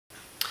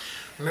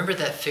Remember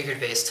that figured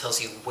bass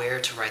tells you where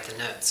to write the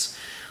notes.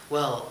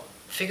 Well,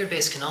 figured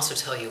bass can also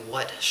tell you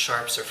what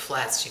sharps or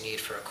flats you need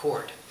for a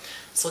chord.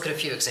 Let's look at a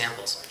few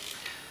examples.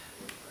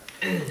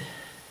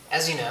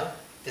 As you know,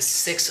 the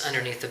 6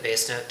 underneath the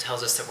bass note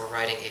tells us that we're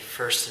writing a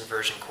first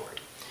inversion chord.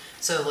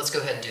 So let's go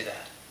ahead and do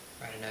that.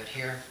 Write a note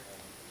here,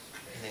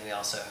 and then we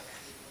also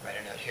write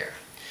a note here.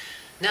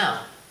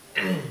 Now,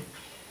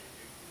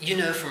 you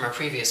know from our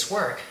previous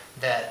work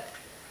that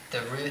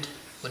the root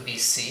would be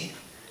C,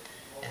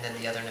 and then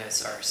the other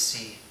notes are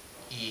C,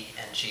 E,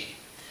 and G.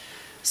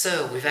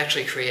 So we've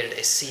actually created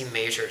a C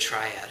major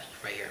triad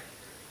right here.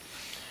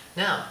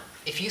 Now,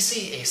 if you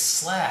see a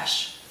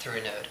slash through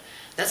a note,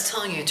 that's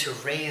telling you to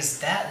raise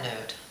that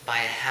note by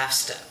a half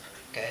step.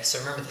 Okay, so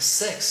remember the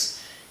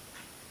 6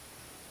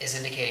 is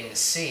indicating the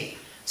C,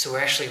 so we're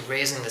actually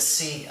raising the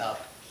C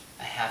up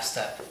a half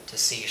step to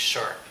C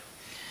sharp.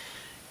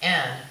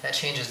 And that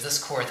changes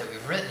this chord that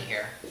we've written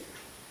here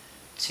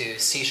to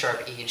C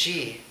sharp E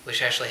G,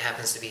 which actually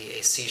happens to be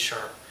a C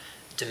sharp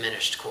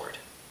diminished chord.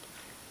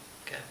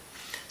 Okay,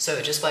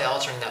 so just by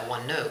altering that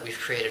one note, we've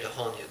created a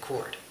whole new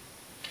chord.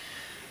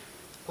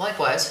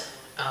 Likewise,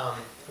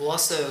 we'll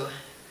also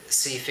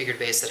see figured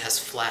bass that has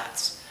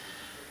flats.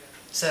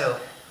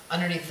 So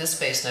underneath this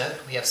bass note,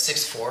 we have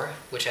 6/4,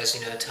 which, as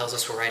you know, tells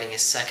us we're writing a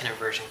second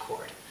inversion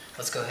chord.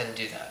 Let's go ahead and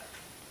do that.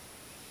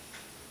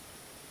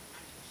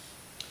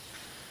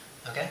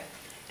 Okay,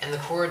 and the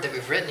chord that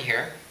we've written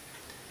here,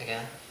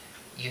 again,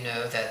 you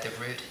know that the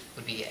root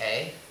would be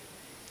A,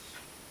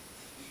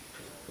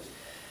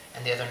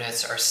 and the other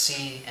notes are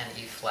C and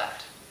E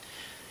flat.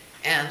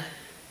 And,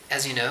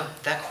 as you know,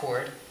 that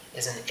chord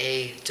is an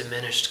A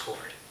diminished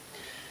chord.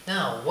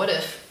 Now, what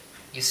if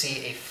you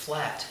see a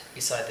flat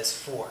beside this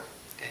 4?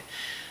 Okay?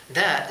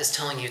 That is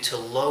telling you to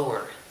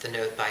lower the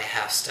note by a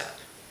half step.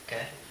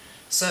 Okay?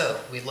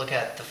 So, we look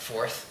at the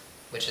 4th,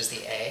 which is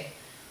the A,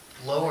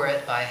 lower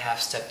it by a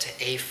half step to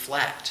A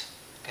flat.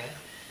 Okay?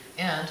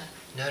 And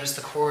notice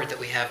the chord that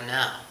we have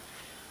now.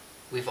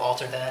 We've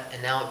altered that,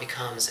 and now it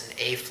becomes an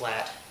A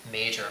flat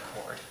major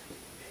chord.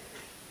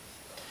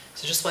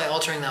 So just by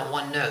altering that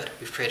one note,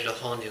 we've created a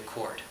whole new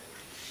chord.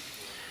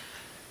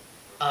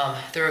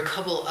 There are a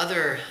couple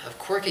other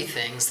quirky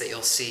things that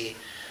you'll see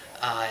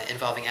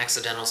involving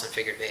accidentals and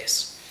figured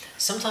bass.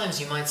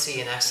 Sometimes you might see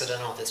an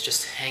accidental that's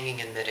just hanging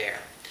in midair.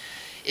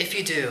 If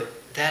you do,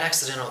 that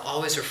accidental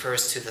always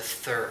refers to the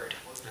 3rd.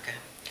 Okay?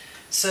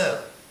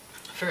 So,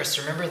 first,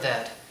 remember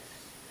that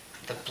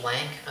the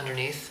blank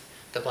underneath,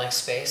 the blank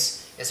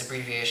space, is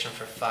abbreviation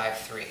for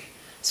 5/3.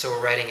 So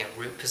we're writing a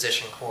root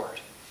position chord.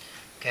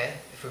 Okay?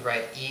 If we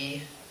write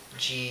E,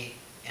 G,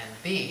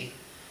 and B,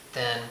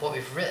 then what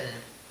we've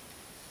written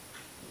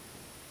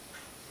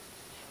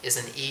is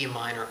an E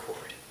minor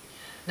chord.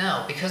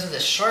 Now, because of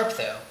this sharp,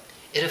 though,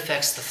 it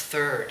affects the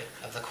 3rd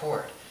of the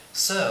chord.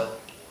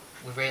 So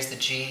we raise the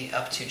G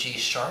up to G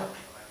sharp,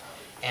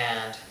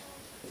 and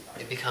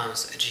it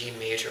becomes a G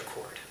major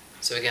chord.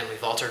 So again,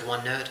 we've altered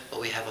one note,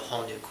 but we have a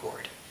whole new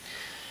chord.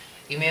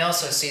 You may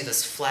also see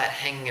this flat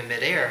hanging in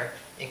midair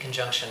in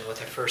conjunction with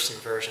a first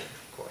inversion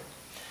chord.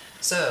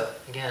 So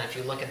again, if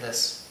you look at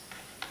this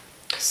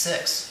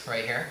 6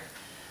 right here,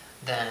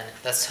 then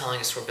that's telling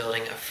us we're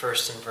building a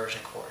first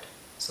inversion chord.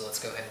 So let's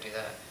go ahead and do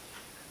that.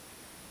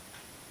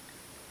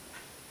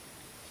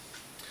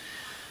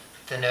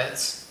 The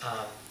notes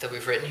that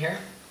we've written here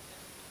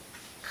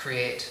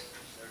create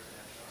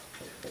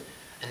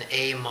an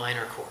A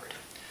minor chord.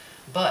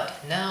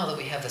 But now that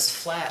we have this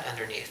flat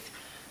underneath,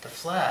 the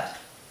flat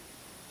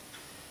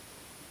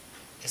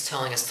is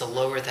telling us to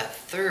lower that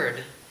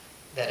 3rd,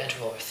 that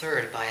interval of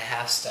 3rd, by a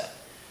half step.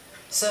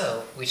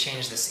 So we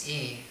change this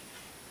E,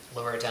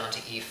 lower it down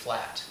to E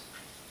flat,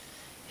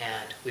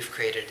 and we've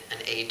created an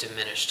A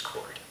diminished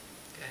chord.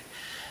 Okay?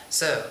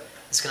 So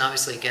this can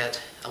obviously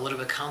get a little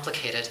bit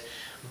complicated,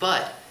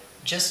 but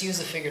just use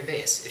the figured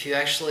bass. If you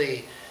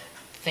actually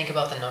think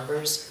about the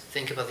numbers,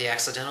 think about the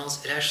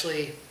accidentals, it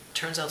actually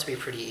turns out to be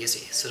pretty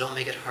easy, so don't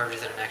make it harder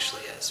than it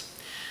actually is.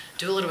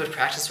 Do a little bit of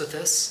practice with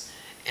this,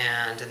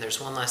 and then there's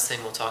one last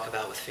thing we'll talk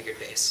about with figured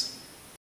bass.